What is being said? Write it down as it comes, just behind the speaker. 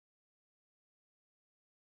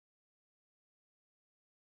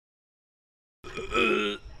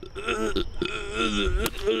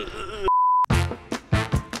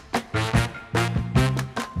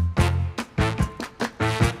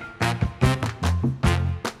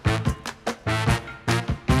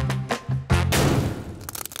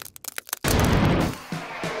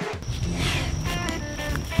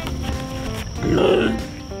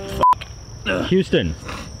Houston,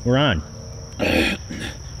 we're on.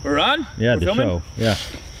 We're on? Yeah, we're the filming? show. Yeah.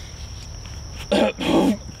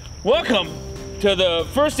 Welcome to the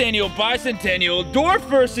first annual bicentennial Dwarf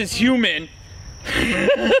vs. Human.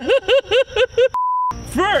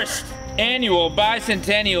 First annual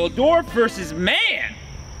bicentennial Dwarf vs. Man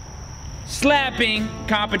slapping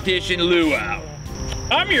competition luau.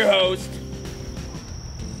 I'm your host,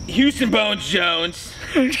 Houston Bones Jones.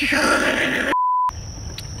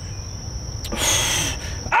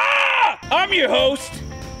 I'm your host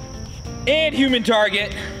and human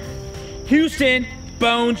target, Houston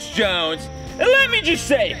Bones Jones. And let me just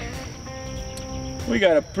say, we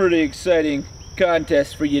got a pretty exciting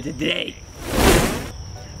contest for you today.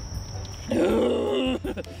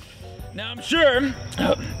 Now I'm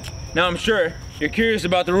sure you're curious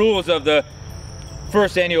about the rules of the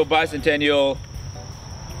first annual bicentennial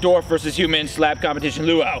Dwarf vs. Human slap competition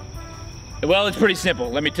luau. Well, it's pretty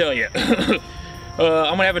simple, let me tell you. I'm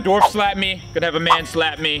gonna have a dwarf slap me, gonna have a man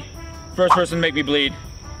slap me. First person to make me bleed,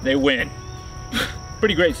 they win.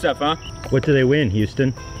 Pretty great stuff, huh? What do they win,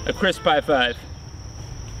 Houston? A crisp high five.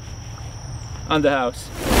 On the house.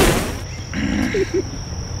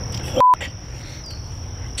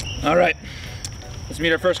 All right, let's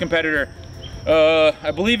meet our first competitor.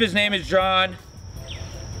 I believe his name is John.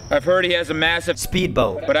 I've heard he has a massive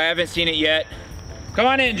speedboat, but I haven't seen it yet. Come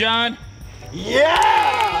on in, John.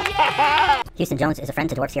 Yeah! Houston Jones is a friend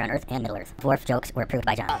to dwarfs here on Earth and Middle-earth. Dwarf jokes were approved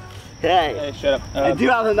by John. Hey, shut up. I do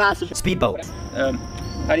have a massive speedboat.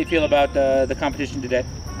 How do you feel about the competition today?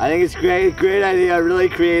 I think it's great idea, really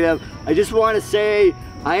creative. I just want to say,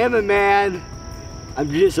 I am a man.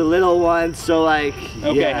 I'm just a little one, so like,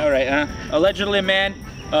 okay, yeah. All right, allegedly a man,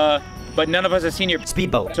 but none of us have seen your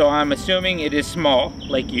speedboat. So I'm assuming it is small,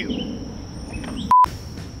 like you.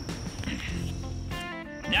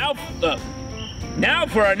 Now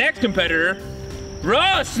for our next competitor,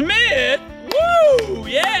 Ross Smith. Woo!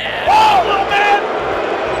 Yeah! Oh, man!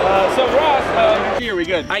 So Ross, here we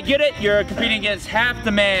good. I get it. You're competing against half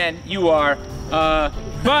the man you are,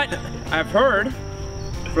 but I've heard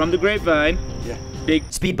from the grapevine. Yeah. Big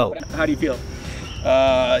speedboat. How do you feel?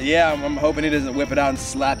 Yeah, I'm hoping he doesn't whip it out and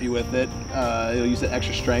slap you with it. He'll use the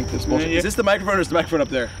extra strength. Is this the microphone or is the microphone up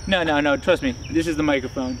there? No, trust me. This is the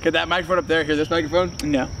microphone. Could that microphone up there hear this microphone?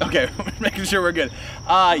 No. Okay, making sure we're good.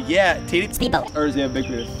 Yeah, TD. Speedboat. Or does he have big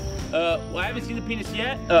penis? Well, I haven't seen the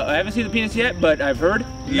penis yet. But I've heard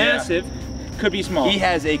massive. Could be small. He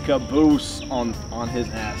has a caboose on his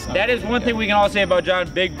ass. That is one thing we can all say about John.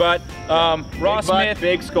 Big butt. Ross Smith.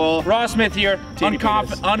 Big skull. Ross Smith here.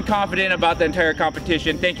 Unconfident about the entire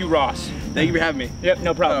competition. Thank you, Ross. Thank you for having me. Yep,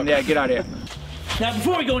 no problem. Yeah, get out of here. Now,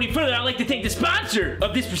 before we go any further, I'd like to thank the sponsor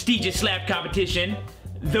of this prestigious slap competition,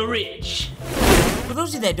 The Ridge. For those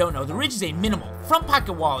of you that don't know, The Ridge is a minimal, front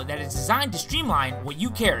pocket wallet that is designed to streamline what you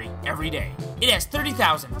carry every day. It has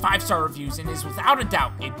 30,000 5-star reviews and is without a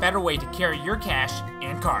doubt a better way to carry your cash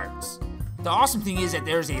and cards. The awesome thing is that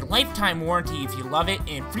there's a lifetime warranty if you love it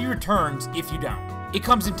and free returns if you don't. It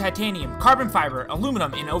comes in titanium, carbon fiber,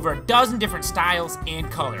 aluminum in over a dozen different styles and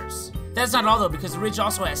colors. That's not all though, because The Ridge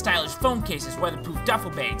also has stylish phone cases, weatherproof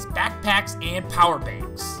duffel bags, backpacks, and power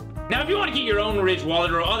banks. Now, if you want to get your own Ridge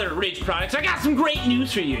wallet or other Ridge products, I got some great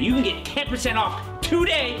news for you. You can get 10% off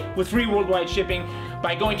today with free worldwide shipping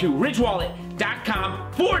by going to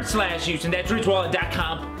ridgewallet.com/Houston. That's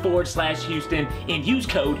ridgewallet.com/Houston and use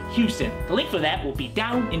code Houston. The link for that will be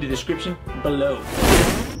down in the description below.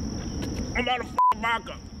 I'm out of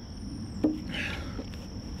vodka.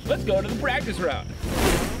 Let's go to the practice round.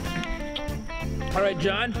 All right,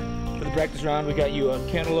 John, for the practice round, we got you a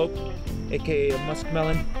cantaloupe, aka a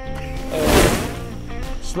muskmelon.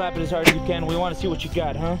 Slap it as hard as you can. We want to see what you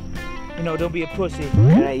got, huh? You know, don't be a pussy.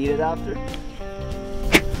 Can I eat it after?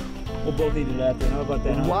 We'll both eat it after. How about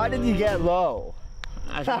that, huh? Why did you get low?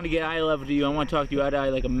 I just want to get eye level to you. I want to talk to you eye to eye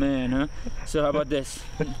like a man, huh? So how about this?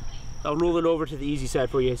 I'll roll it over to the easy side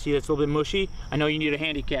for you. See, that's a little bit mushy. I know you need a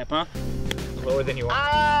handicap, huh? Lower than you want.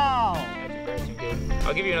 Ow! That's embarrassing, dude.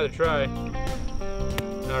 I'll give you another try.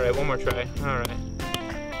 All right, one more try. All right.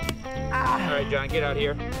 All right, John, get out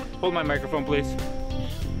here. Hold my microphone, please.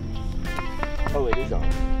 Oh, it is on.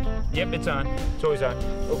 Yep, it's on. It's always on.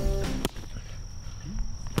 Oh.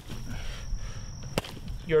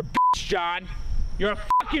 You're a bitch, John. You're a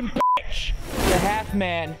fucking bitch. The half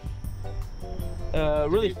man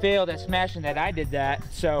really failed at smashing that. I did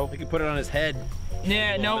that, so. I could put it on his head.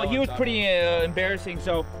 Yeah, no, he was pretty embarrassing,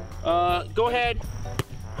 so go ahead.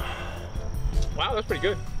 Wow, that's pretty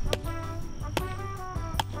good.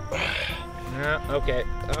 Okay,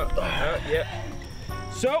 yeah.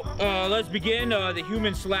 So, let's begin the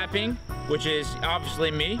human slapping, which is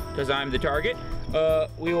obviously me, because I'm the target.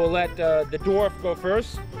 We will let the dwarf go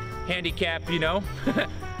first. Handicap, you know,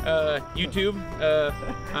 YouTube.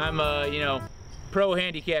 I'm, you know, pro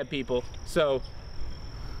handicap people, so.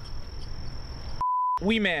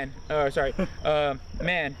 Man.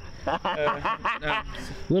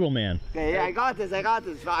 Little man. Okay, yeah, I got this,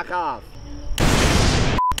 fuck off.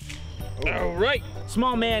 All right,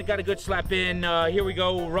 small man got a good slap in. Here we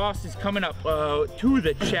go. Ross is coming up to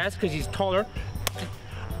the chest because he's taller.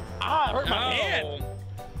 Ah, it hurt my hand.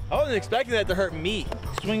 I wasn't expecting that to hurt me.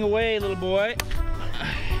 Swing away, little boy.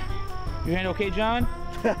 Your hand okay, John?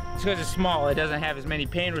 It's because it's small. It doesn't have as many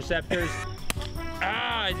pain receptors.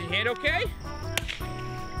 Ah, is your hand okay?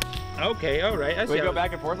 Okay, all right. We go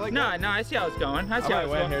back and forth like that? No, I see how it's going. I see how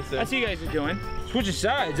it's going. I see you guys are doing. Switching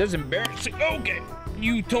sides, that's embarrassing. Okay,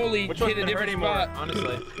 you totally hit a different spot.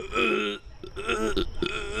 Honestly.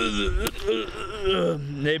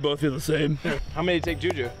 They both feel the same. How many take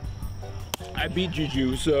Juju? I beat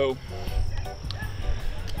Juju, so.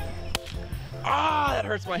 Ah, that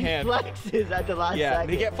hurts my hand. Flexes at the last Yeah, second.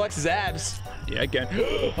 he can't flex his abs. Yeah, I can.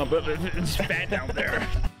 It's fat down there.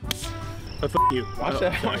 F you. Watch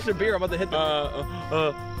the beer, I'm about to hit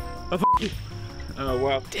the F you. Oh,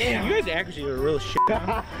 wow. Damn. You guys accuracy are real shit,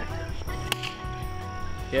 huh?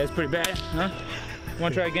 Yeah, it's pretty bad, huh?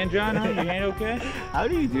 Want to try again, John? Huh? Your hand okay? How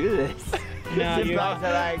do you do this? No, you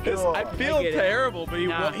cool. I feel terrible, but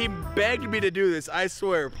he begged me to do this, I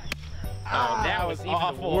swear. Oh, that was even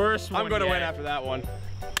awful. The worst one I'm going to yet. win after that one.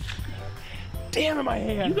 Damn it, my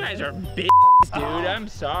hand. You guys are big, dude. I'm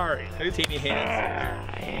sorry. Teeny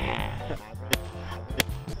hands.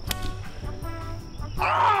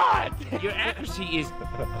 Your accuracy is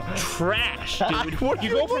trash, dude.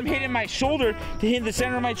 You go from hitting my shoulder to hitting the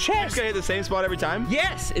center of my You chest. just gotta hit the same spot every time?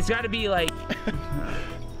 Yes, it's got to be like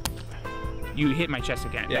you hit my chest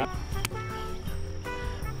again. Yeah.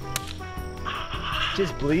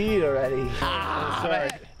 Just bleed already. Sorry.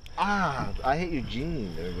 I hit your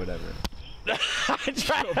jeans or whatever. I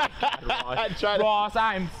tried. Ross,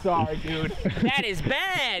 I'm sorry, dude. That is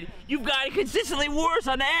bad. You've got it consistently worse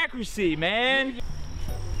on the accuracy, man.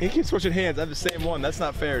 He keeps switching hands. I have the same one. That's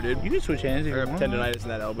not fair, dude. You can switch hands if I you have want. tendonitis in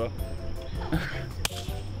that elbow.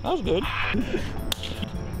 That was good.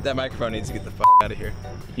 That microphone needs to get the f out of here.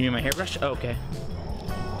 You mean my hairbrush? Oh, okay.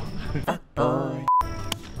 To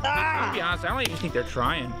be honest, I don't even think they're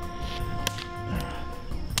trying.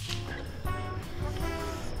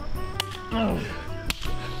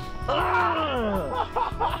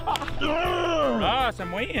 Ross,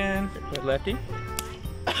 I'm waiting. Good lefty.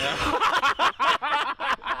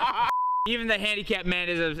 Even the handicapped man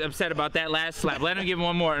is upset about that last slap. Let him give him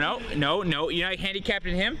one more. No. You're not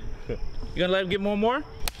handicapping him? You gonna let him give him one more?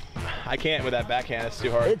 I can't with that backhand. It's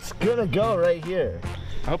too hard. It's gonna go right here.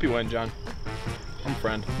 I hope you win, John. I'm a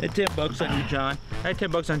friend. I had $10 on you, John. I had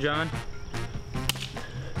 $10 on John.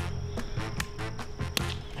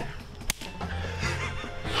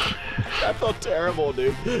 I felt terrible,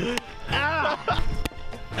 dude.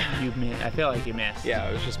 You missed. I feel like you missed. Yeah,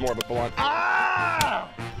 it was just more of a blunt. Ah!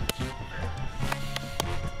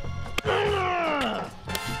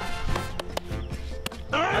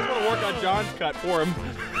 I just want to work on John's cut for him.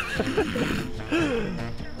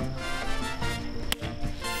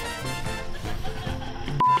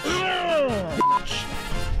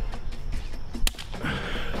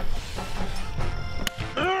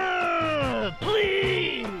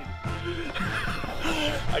 Please!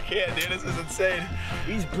 I can't, dude. This is insane.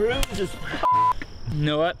 He's bruised as You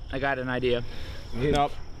know what? I got an idea.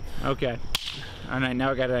 Nope. Okay. All right,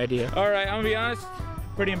 now I got an idea. All right, I'm gonna be honest.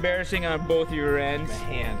 Pretty embarrassing on both of your ends.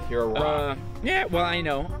 Man, you're a rock. Yeah, well, I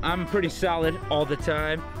know. I'm pretty solid all the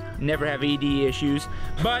time. Never have ED issues.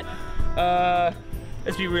 But,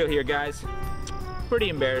 let's be real here, guys. Pretty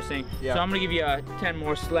embarrassing. Yeah. So I'm gonna give you 10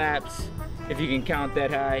 more slaps, if you can count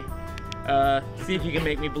that high. See if you can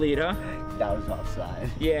make me bleed, huh? That was offside.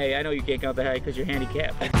 Yeah, I know you can't count that high because you're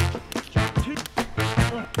handicapped.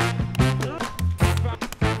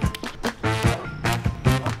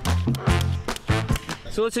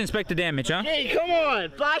 So let's inspect the damage, huh? Hey, come on!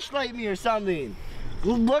 Flashlight me or something!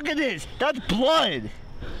 Look at this! That's blood!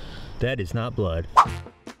 That is not blood.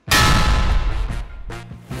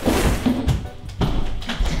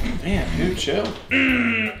 Man, dude, chill.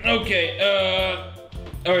 Okay,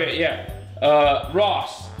 okay, yeah.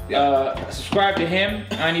 Ross, Subscribe to him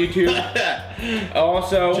on YouTube.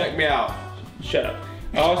 Also, check me out. Shut up.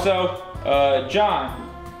 Also, John,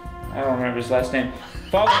 I don't remember his last name.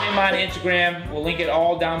 Follow him on Instagram. We'll link it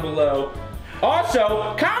all down below.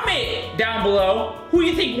 Also, comment down below who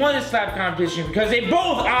you think won this slap competition, because they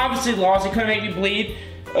both obviously lost. They couldn't make me bleed.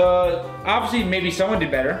 Obviously, maybe someone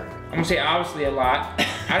did better. I'm gonna say obviously a lot.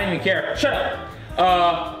 I don't even care. Shut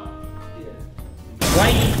up.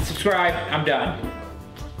 Like, subscribe. I'm done.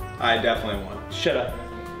 I definitely won. Shut up.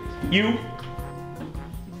 You?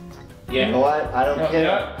 Yeah. You know what? I don't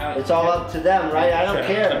care. No, it's all up to them, right? I don't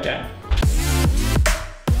care. Okay.